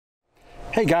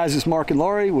Hey guys, it's Mark and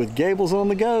Laurie with Gables on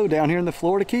the Go down here in the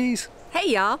Florida Keys. Hey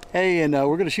y'all. Hey, and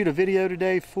we're going to shoot a video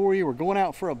today for you. We're going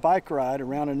out for a bike ride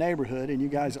around a neighborhood, and you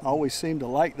guys always seem to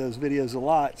like those videos a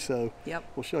lot. So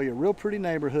we'll show you a real pretty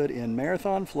neighborhood in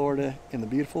Marathon, Florida, in the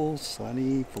beautiful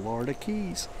sunny Florida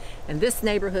Keys. And this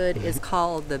neighborhood is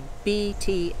called the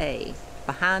BTA,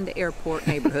 Behind the Airport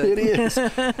neighborhood. It is.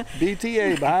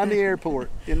 BTA, Behind the Airport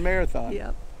in Marathon.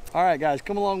 Yep. All right, guys,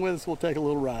 come along with us. We'll take a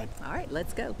little ride. All right,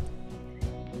 let's go.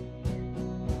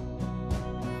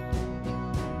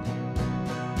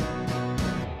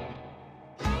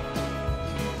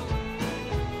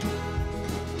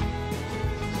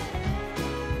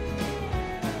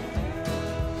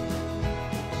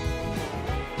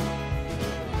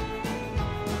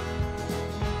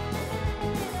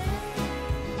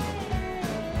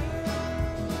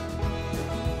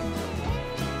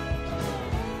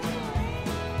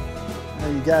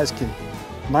 You guys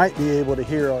might be able to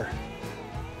hear our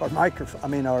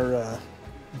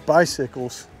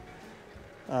bicycles.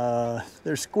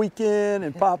 They're squeaking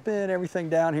and popping. Everything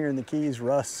down here in the Keys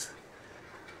rusts.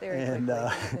 We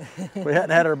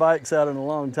hadn't had our bikes out in a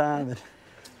long time, and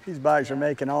these bikes are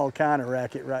making all kind of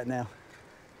racket right now.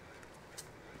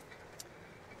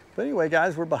 But anyway,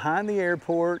 guys, we're behind the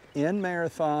airport in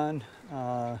Marathon.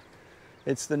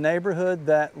 It's the neighborhood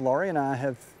that Laurie and I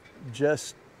have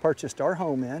just purchased our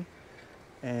home in,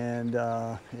 and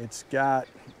it's got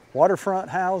waterfront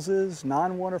houses,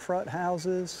 non-waterfront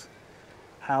houses,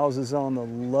 houses on the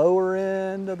lower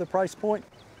end of the price points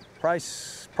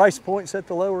at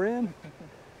the lower end,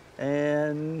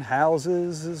 and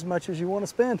houses as much as you want to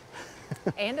spend.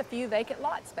 And a few vacant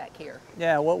lots back here.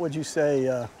 Yeah, what would you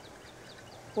say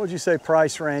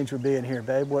price range would be in here,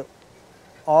 babe? What,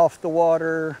 off the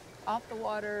water? Off the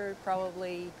water,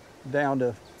 probably down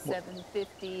to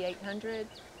 $750, $800.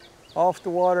 Off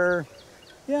the water,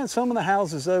 yeah. Some of the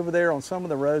houses over there on some of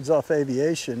the roads off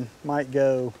Aviation might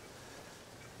go.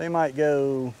 They might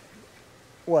go,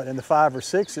 what, in the 5 or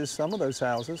 6s? Some of those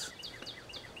houses,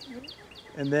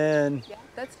 and then yeah,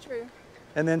 that's true.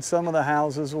 And then some of the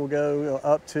houses will go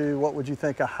up to, what would you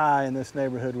think a high in this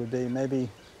neighborhood would be? Maybe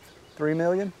 3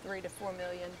 million? 3 to 4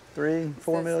 million. 3,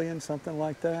 4 million, something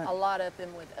like that. A lot of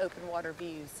them with open water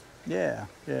views. Yeah,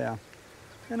 yeah.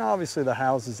 And obviously the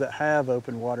houses that have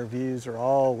open water views are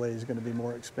always going to be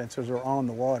more expensive, or on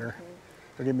the water.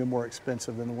 They're going to be more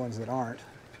expensive than the ones that aren't.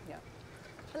 Yeah.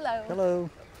 Hello.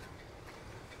 Hello.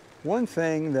 One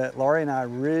thing that Laurie and I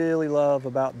really love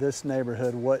about this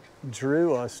neighborhood, what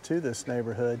drew us to this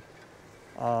neighborhood,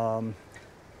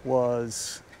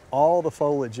 was all the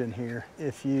foliage in here.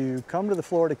 If you come to the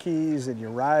Florida Keys and you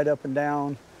ride up and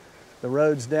down the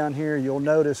roads down here, you'll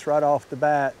notice right off the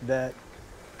bat that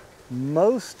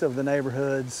most of the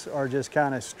neighborhoods are just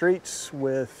kind of streets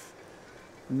with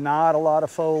not a lot of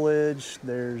foliage.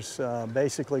 There's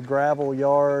basically gravel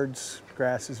yards.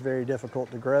 Grass is very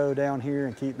difficult to grow down here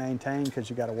and keep maintained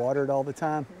because you got to water it all the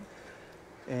time.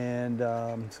 And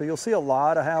so you'll see a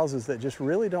lot of houses that just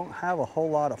really don't have a whole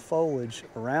lot of foliage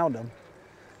around them.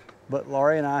 But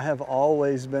Laurie and I have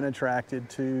always been attracted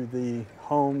to the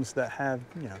homes that have,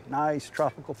 you know, nice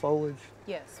tropical foliage.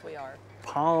 Yes, we are.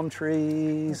 Palm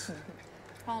trees.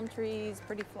 Palm trees,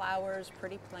 pretty flowers,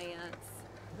 pretty plants.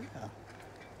 Yeah.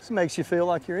 This makes you feel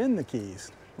like you're in the Keys,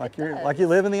 like you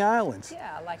live in the islands.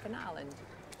 Yeah, like an island,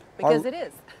 because it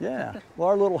is. Yeah. Well,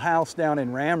 our little house down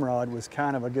in Ramrod was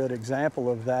kind of a good example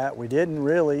of that. We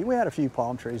had a few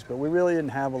palm trees, but we really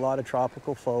didn't have a lot of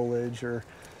tropical foliage or.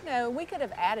 No, we could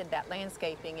have added that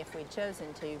landscaping if we'd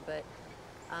chosen to, but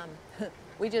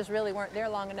we just really weren't there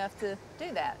long enough to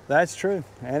do that. That's true,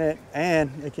 and it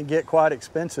can get quite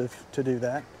expensive to do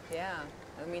that. Yeah,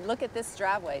 I mean, look at this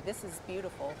driveway. This is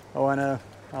beautiful. Oh, I know.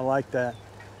 I like that.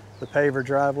 The paver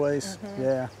driveways.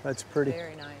 Yeah, that's pretty.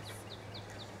 Very nice.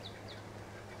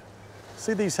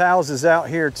 See these houses out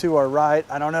here to our right.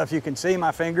 I don't know if you can see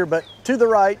my finger, but to the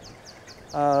right,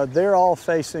 they're all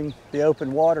facing the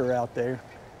open water out there.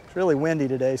 It's really windy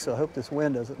today, so I hope this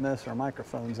wind doesn't mess our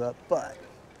microphones up, but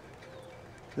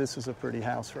this is a pretty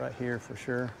house right here for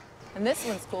sure. And this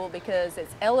one's cool because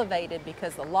it's elevated,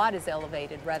 because the lot is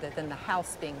elevated rather than the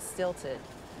house being stilted.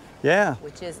 Yeah.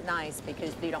 Which is nice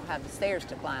because you don't have the stairs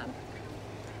to climb.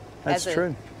 That's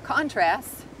true.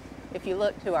 Contrast, if you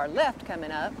look to our left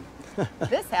coming up,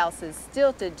 this house is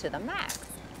stilted to the max,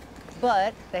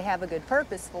 but they have a good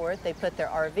purpose for it. They put their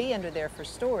RV under there for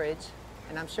storage,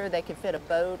 and I'm sure they could fit a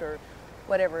boat or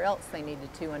whatever else they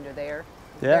needed to under there.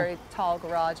 Yeah. Very tall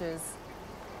garages.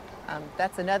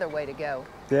 That's another way to go.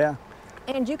 Yeah.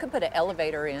 And you could put an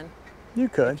elevator in. You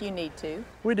could. If you need to.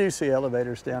 We do see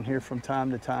elevators down here from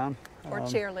time to time. Or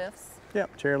chair lifts.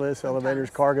 Yep, chair lifts, Sometimes. elevators,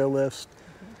 cargo lifts.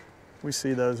 We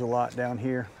see those a lot down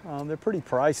here. They're pretty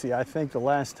pricey. I think the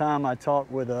last time I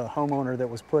talked with a homeowner that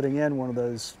was putting in one of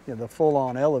those, the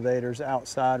full-on elevators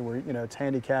outside where, it's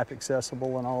handicap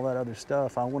accessible and all that other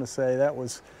stuff, I want to say that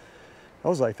was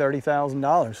like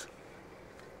 $30,000.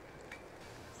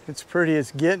 It's pretty.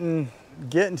 It's getting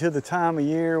to the time of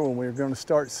year when we're going to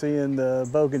start seeing the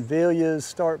bougainvilleas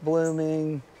start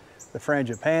blooming. The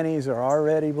frangipanis are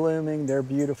already blooming. They're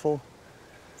beautiful.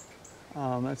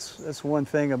 That's one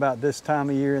thing about this time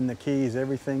of year in the Keys.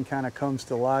 Everything kind of comes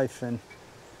to life, and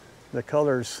the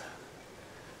colors,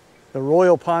 the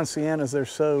royal poncianas, they're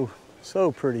so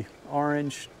pretty.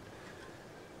 Orange,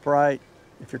 bright.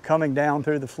 If you're coming down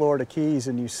through the Florida Keys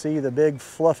and you see the big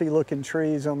fluffy looking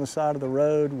trees on the side of the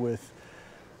road with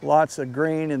lots of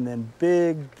green and then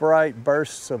big bright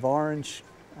bursts of orange,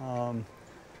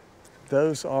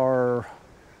 those are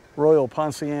royal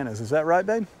poncianas. Is that right,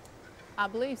 babe? I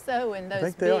believe so, and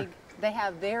those they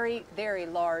have very, very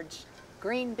large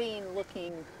green bean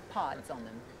looking pods on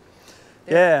them.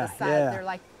 They're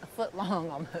like a foot long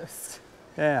almost.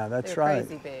 Yeah, that's they're right.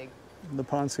 Crazy big. The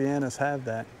poncianas have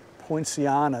that.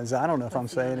 Poincianas, I don't know if I'm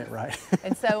saying it right.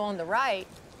 And so on the right,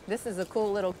 this is a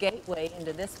cool little gateway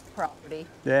into this property.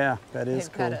 Yeah, that is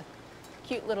They've cool. got a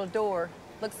cute little door.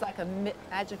 Looks like a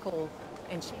magical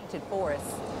enchanted forest.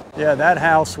 Yeah, that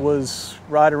house was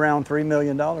right around $3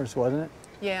 million, wasn't it?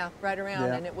 Yeah, right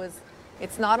around, Yeah. and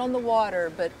it's not on the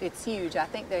water, but it's huge. I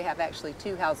think they have actually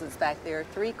 2 houses back there,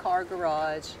 3-car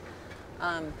garage,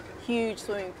 huge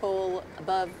swimming pool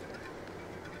above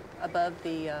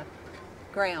the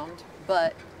ground,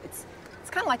 but it's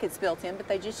kind of like it's built in, but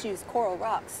they just use coral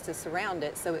rocks to surround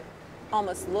it, so it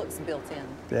almost looks built in.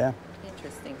 Yeah.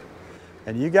 Interesting.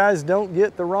 And you guys don't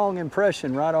get the wrong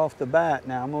impression right off the bat.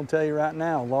 Now, I'm going to tell you right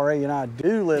now, Laurie and I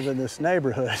do live in this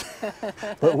neighborhood,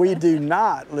 but we do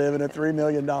not live in a $3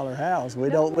 million house. We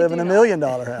don't live in a $1 million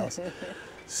house.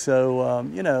 So,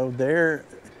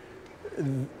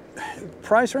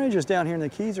 price ranges down here in the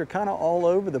Keys are kind of all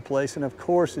over the place. And of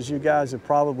course, as you guys have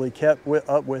probably kept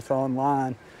up with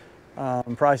online,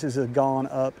 prices have gone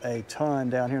up a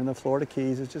ton down here in the Florida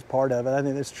Keys. It's just part of it. I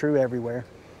think that's true everywhere.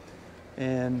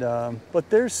 And but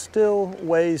there's still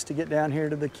ways to get down here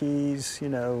to the Keys.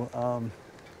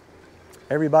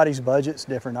 Everybody's budget's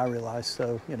different, I realize.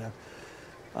 So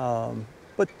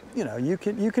but you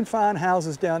can find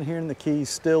houses down here in the Keys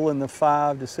still in the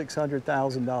 $500,000 to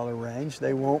 $600,000 range.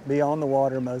 They won't be on the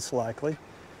water most likely.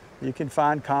 You can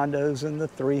find condos in the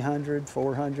 $300,000,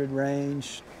 $400,000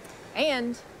 range.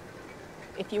 And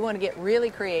if you want to get really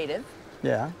creative,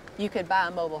 Yeah. you could buy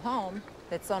a mobile home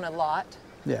that's on a lot.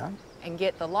 Yeah. And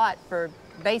get the lot for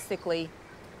basically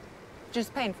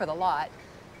just paying for the lot,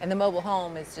 and the mobile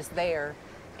home is just there.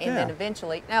 And then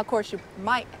eventually, now of course you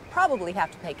might probably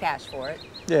have to pay cash for it.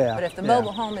 Yeah. But if the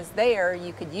mobile home is there,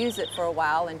 you could use it for a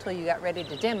while until you got ready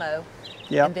to demo,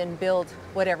 and then build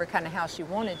whatever kind of house you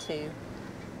wanted to.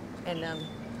 And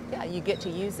yeah, you get to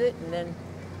use it and then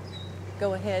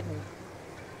go ahead and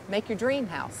make your dream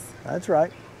house. That's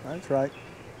right. That's right.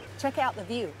 Check out the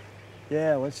view.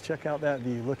 Yeah, let's check out that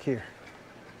view. Look here.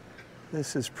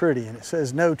 This is pretty, and it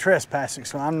says no trespassing,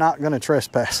 so I'm not going to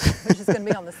trespass. We're just going to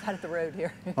be on the side of the road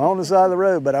here. On the side of the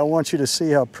road, but I want you to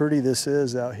see how pretty this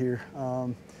is out here.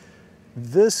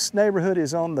 This neighborhood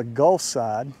is on the Gulf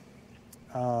side,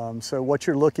 so what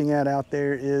you're looking at out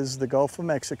there is the Gulf of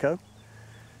Mexico,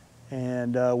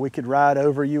 and we could ride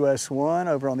over US 1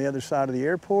 over on the other side of the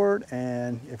airport,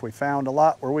 and if we found a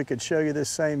lot where we could show you this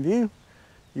same view,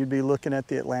 you'd be looking at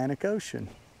the Atlantic Ocean,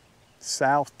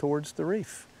 south towards the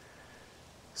reef.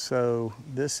 So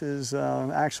this is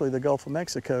actually the Gulf of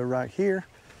Mexico right here.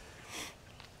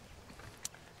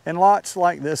 And lots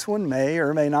like this one may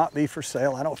or may not be for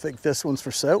sale. I don't think this one's for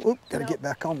sale. Oop, gotta get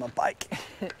back on my bike.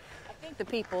 I think the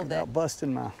people Without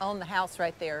busting my own the house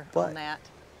right there butt. on that.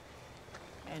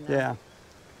 And, Yeah.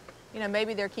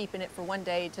 Maybe they're keeping it for one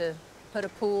day to put a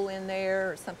pool in there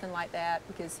or something like that,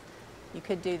 because you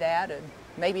could do that. And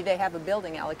maybe they have a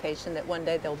building allocation that one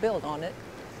day they'll build on it.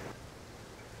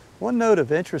 One note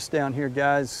of interest down here,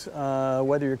 guys,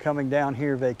 whether you're coming down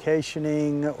here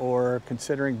vacationing or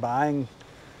considering buying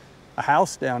a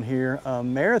house down here,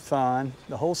 Marathon,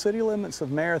 the whole city limits of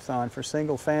Marathon for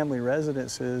single family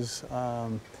residences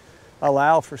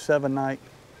allow for 7-night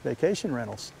vacation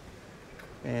rentals.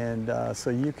 And so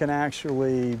you can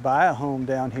actually buy a home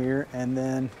down here and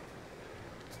then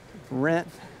rent.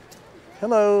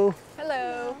 Hello.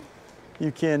 Hello.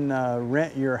 You can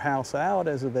rent your house out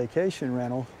as a vacation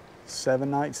rental 7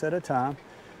 nights at a time.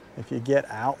 If you get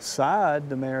outside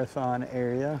the Marathon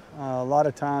area, a lot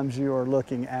of times you are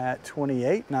looking at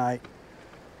 28-night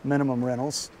minimum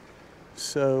rentals.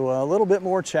 So a little bit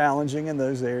more challenging in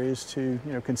those areas to,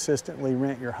 consistently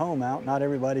rent your home out. Not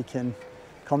everybody can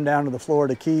come down to the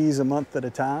Florida Keys a month at a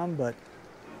time, but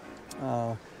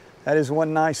that is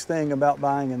one nice thing about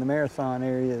buying in the Marathon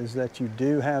area, is that you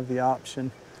do have the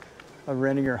option of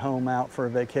renting your home out for a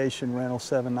vacation rental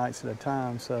 7 nights at a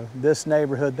time. So this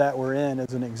neighborhood that we're in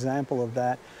is an example of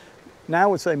that. Now I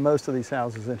would say most of these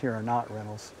houses in here are not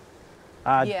rentals.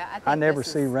 I never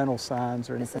see rental signs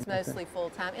or anything. This is mostly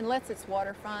full-time, unless it's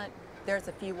waterfront. There's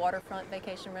a few waterfront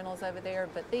vacation rentals over there,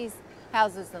 but these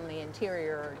houses in the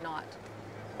interior are not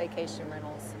vacation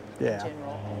rentals in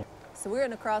general. So we're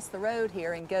going to cross the road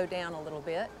here and go down a little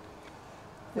bit.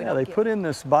 Yeah, they put in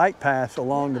this bike path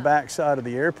along the back side of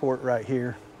the airport right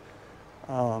here.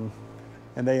 And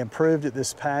they improved it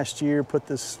this past year, put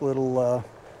this little,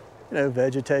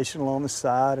 vegetation along the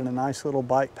side and a nice little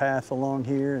bike path along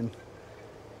here and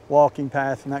walking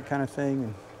path and that kind of thing.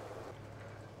 And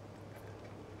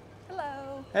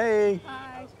hello. Hey.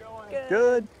 Hi. How's it going? Good.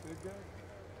 Good.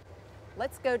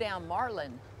 Let's go down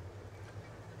Marlin.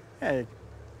 Hey,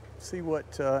 see what,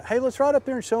 hey, let's ride up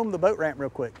there and show them the boat ramp real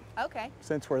quick. Okay.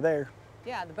 Since we're there.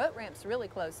 Yeah, the boat ramp's really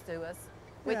close to us,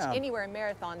 which anywhere in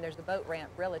Marathon there's a boat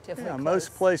ramp relatively close.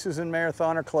 Most places in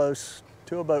Marathon are close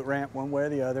to a boat ramp one way or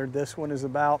the other. This one is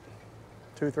about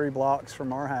 2 or 3 blocks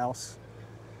from our house.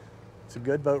 It's a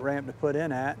good boat ramp to put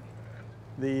in at.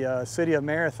 The city of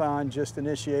Marathon just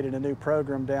initiated a new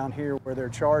program down here where they're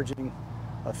charging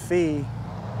a fee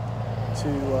to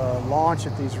launch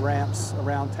at these ramps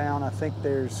around town. I think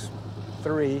there's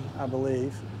 3, I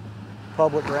believe,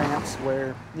 public ramps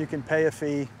where you can pay a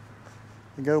fee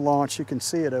and go launch. You can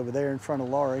see it over there in front of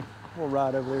Laurie. We'll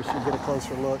ride over there so you can get a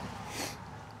closer look.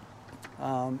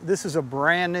 This is a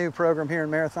brand new program here in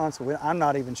Marathon, so I'm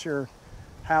not even sure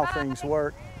how things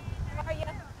work. How are you?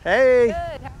 Hey! Good,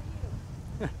 how are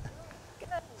you? Good.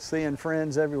 Seeing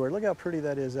friends everywhere. Look how pretty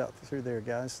that is out through there,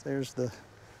 guys. There's the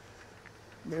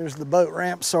boat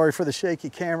ramp. Sorry for the shaky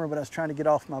camera, but I was trying to get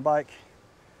off my bike.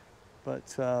 But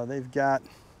they've got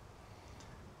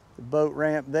the boat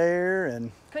ramp there,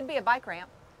 and could be a bike ramp.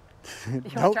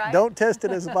 don't test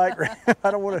it as a bike ramp.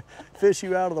 I don't want to fish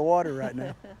you out of the water right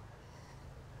now.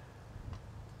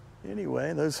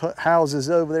 Anyway, those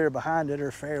houses over there behind it are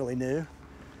fairly new,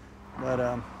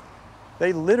 but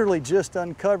they literally just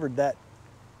uncovered that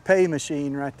pay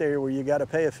machine right there where you got to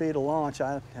pay a fee to launch.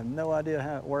 I have no idea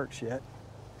how it works yet.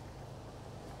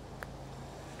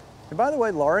 And by the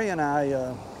way, Laurie and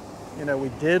I, we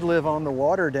did live on the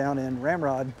water down in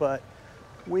Ramrod, but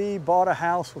we bought a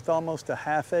house with almost a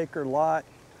half-acre lot.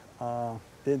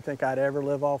 Didn't think I'd ever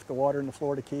live off the water in the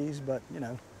Florida Keys, but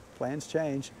plans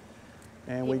change.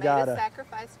 And we got a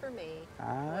sacrifice for me.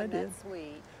 I did. That's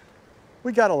sweet.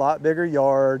 We got a lot bigger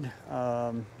yard.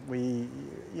 A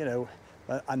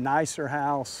nicer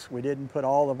house. We didn't put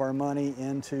all of our money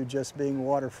into just being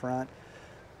waterfront.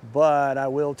 But I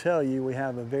will tell you, we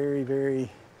have a very, very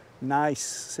nice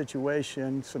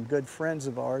situation. Some good friends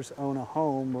of ours own a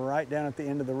home right down at the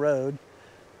end of the road.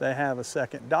 They have a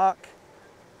second dock,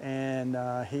 and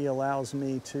he allows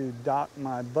me to dock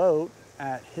my boat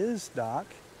at his dock.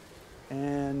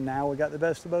 And now we got the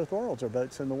best of both worlds. Our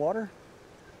boat's in the water.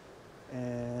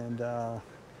 And,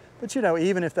 but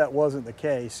even if that wasn't the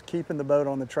case, keeping the boat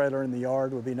on the trailer in the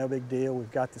yard would be no big deal.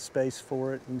 We've got the space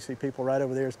for it. You can see people right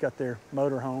over there has got their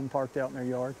motor home parked out in their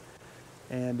yard.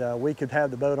 And we could have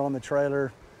the boat on the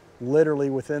trailer literally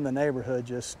within the neighborhood.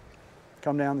 Just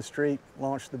come down the street,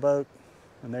 launch the boat,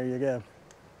 and there you go.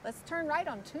 Let's turn right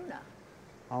on Tuna.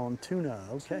 On Tuna,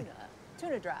 okay.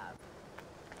 Tuna Drive.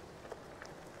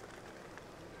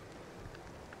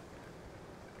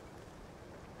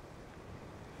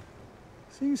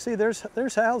 So you see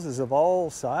there's houses of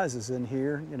all sizes in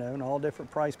here, and all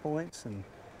different price points, and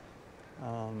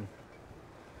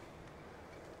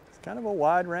it's kind of a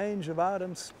wide range of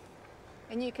items.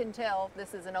 And you can tell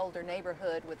this is an older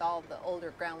neighborhood with all the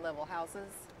older ground level houses.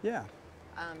 Yeah.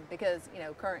 Because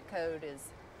current code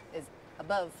is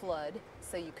above flood,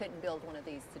 so you couldn't build one of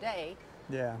these today.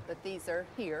 Yeah. But these are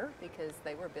here because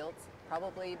they were built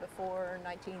probably before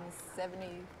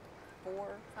 1974.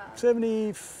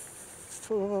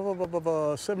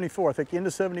 74, I think. End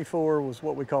of 74 was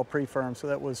what we call pre-firm, so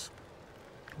that was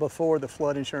before the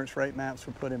flood insurance rate maps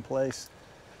were put in place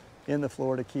in the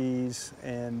Florida Keys,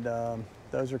 and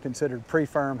those are considered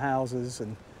pre-firm houses.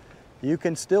 And you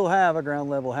can still have a ground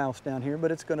level house down here,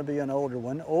 but it's going to be an older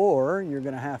one, or you're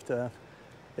going to have to,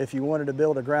 if you wanted to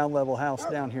build a ground level house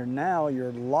down here now,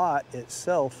 your lot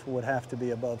itself would have to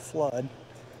be above flood.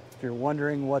 If you're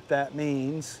wondering what that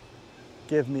means,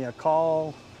 give me a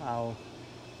call. I'll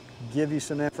give you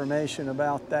some information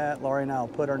about that. Laurie and I will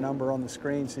put our number on the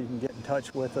screen so you can get in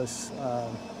touch with us.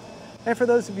 And for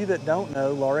those of you that don't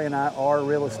know, Laurie and I are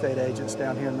real estate agents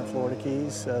down here in the Florida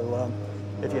Keys. So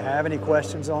if you have any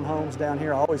questions on homes down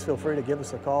here, always feel free to give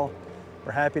us a call.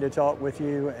 We're happy to talk with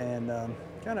you and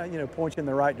kind of point you in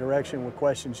the right direction with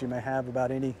questions you may have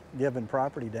about any given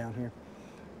property down here.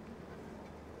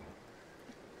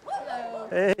 Hello.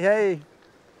 Hey, hey.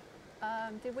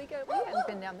 Did we go? We hadn't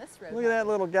been down this road. Look at that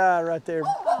little guy right there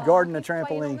guarding the He's playing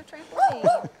trampoline. on the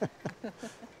trampoline.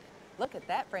 Look at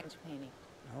that frangipani.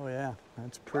 Oh yeah,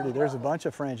 that's pretty. There's a bunch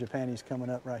of frangipanis coming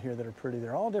up right here that are pretty.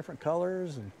 They're all different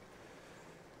colors and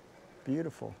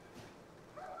beautiful.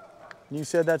 You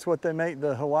said that's what they make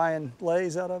the Hawaiian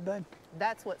leis out of, babe?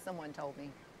 That's what someone told me.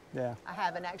 Yeah. I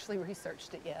haven't actually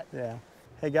researched it yet. Yeah.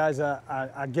 Hey guys,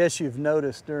 I guess you've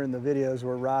noticed during the videos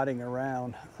we're riding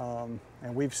around,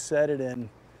 and we've said it in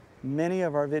many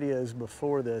of our videos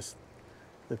before this,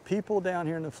 the people down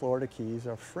here in the Florida Keys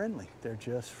are friendly. They're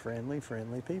just friendly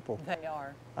people. They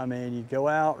are. I mean, you go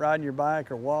out riding your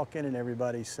bike or walking and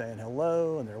everybody's saying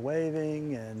hello and they're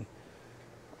waving,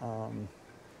 and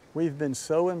we've been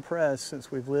so impressed since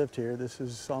we've lived here. This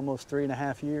is almost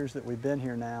 3.5 years that we've been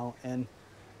here now, and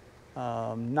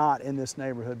not in this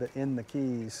neighborhood, but in the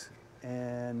Keys.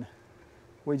 And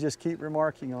we just keep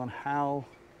remarking on how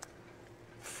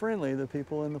friendly the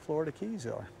people in the Florida Keys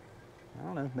are. I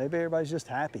don't know, maybe everybody's just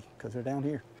happy because they're down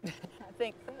here. I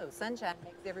think so. Sunshine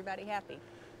makes everybody happy.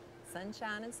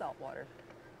 Sunshine and salt water.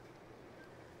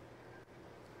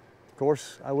 Of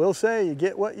course, I will say you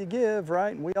get what you give,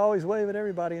 right? And we always wave at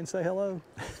everybody and say hello.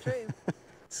 It's true.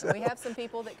 So, And we have some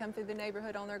people that come through the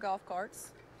neighborhood on their golf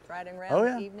carts, riding around Oh, in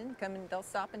yeah. the evening. Come and they'll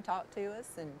stop and talk to us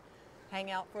and hang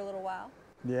out for a little while.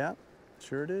 yeah,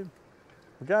 sure do.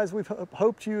 Well, guys, we've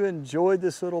hoped you enjoyed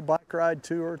this little bike ride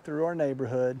tour through our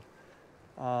neighborhood.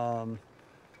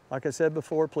 Like I said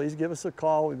before, please give us a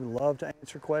call. We would love to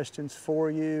answer questions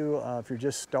for you. If you're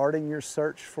just starting your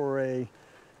search for a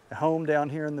home down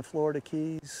here in the Florida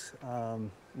Keys,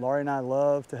 Laurie and I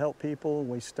love to help people.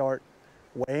 We start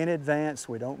way in advance.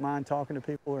 We don't mind talking to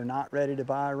people who are not ready to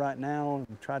buy right now,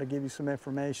 and try to give you some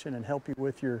information and help you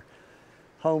with your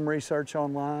home research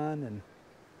online, and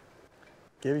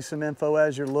give you some info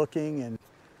as you're looking. And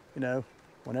you know,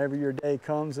 whenever your day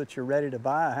comes that you're ready to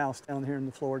buy a house down here in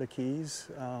the Florida Keys,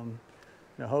 you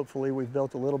know, hopefully we've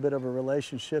built a little bit of a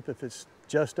relationship, if it's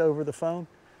just over the phone,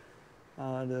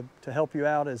 to help you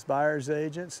out as buyer's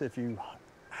agents. If you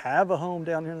have a home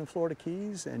down here in the Florida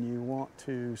Keys and you want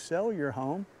to sell your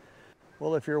home,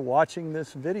 well, if you're watching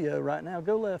this video right now,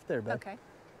 go left there, babe. Okay.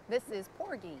 This is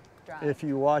Porgy Drive. If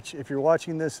you're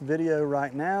watching this video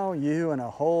right now, you and a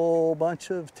whole bunch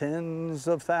of tens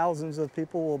of thousands of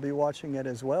people will be watching it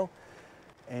as well.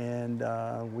 And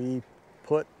we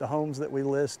put the homes that we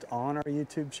list on our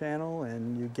YouTube channel,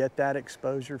 and you get that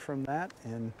exposure from that.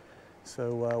 And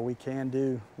so we can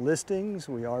do listings.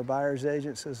 We are buyer's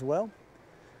agents as well.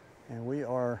 And we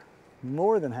are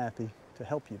more than happy to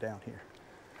help you down here.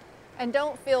 And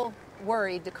don't feel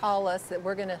worried to call us that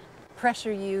we're going to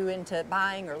pressure you into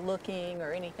buying or looking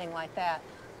or anything like that.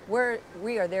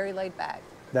 We are very laid back.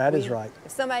 That is right.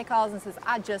 If somebody calls and says,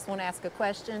 I just want to ask a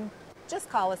question, just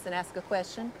call us and ask a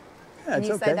question. Yeah, and it's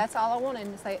you okay. say, that's all I wanted,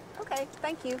 and you say, okay,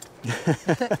 thank you.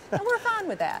 And we're fine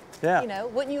with that. Yeah. You know,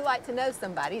 wouldn't you like to know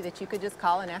somebody that you could just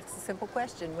call and ask a simple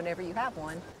question whenever you have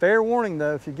one? Fair warning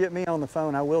though, if you get me on the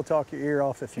phone, I will talk your ear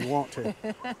off if you want to.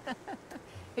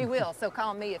 He will, so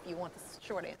call me if you want the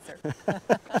short answer.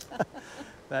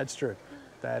 That's true.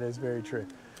 That is very true.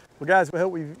 Well, guys, we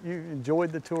hope you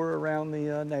enjoyed the tour around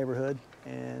the neighborhood,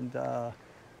 and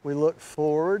we look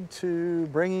forward to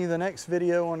bringing you the next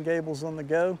video on Gables on the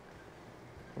Go.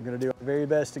 We're going to do our very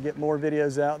best to get more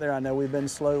videos out there. I know we've been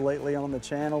slow lately on the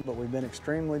channel, but we've been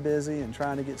extremely busy and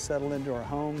trying to get settled into our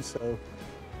homes. So,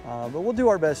 but we'll do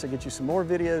our best to get you some more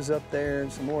videos up there,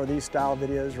 and some more of these style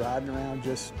videos, riding around,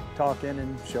 just talking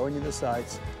and showing you the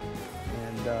sights.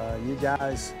 And you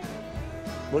guys,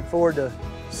 look forward to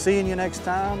seeing you next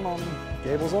time on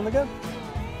Gables on the Go.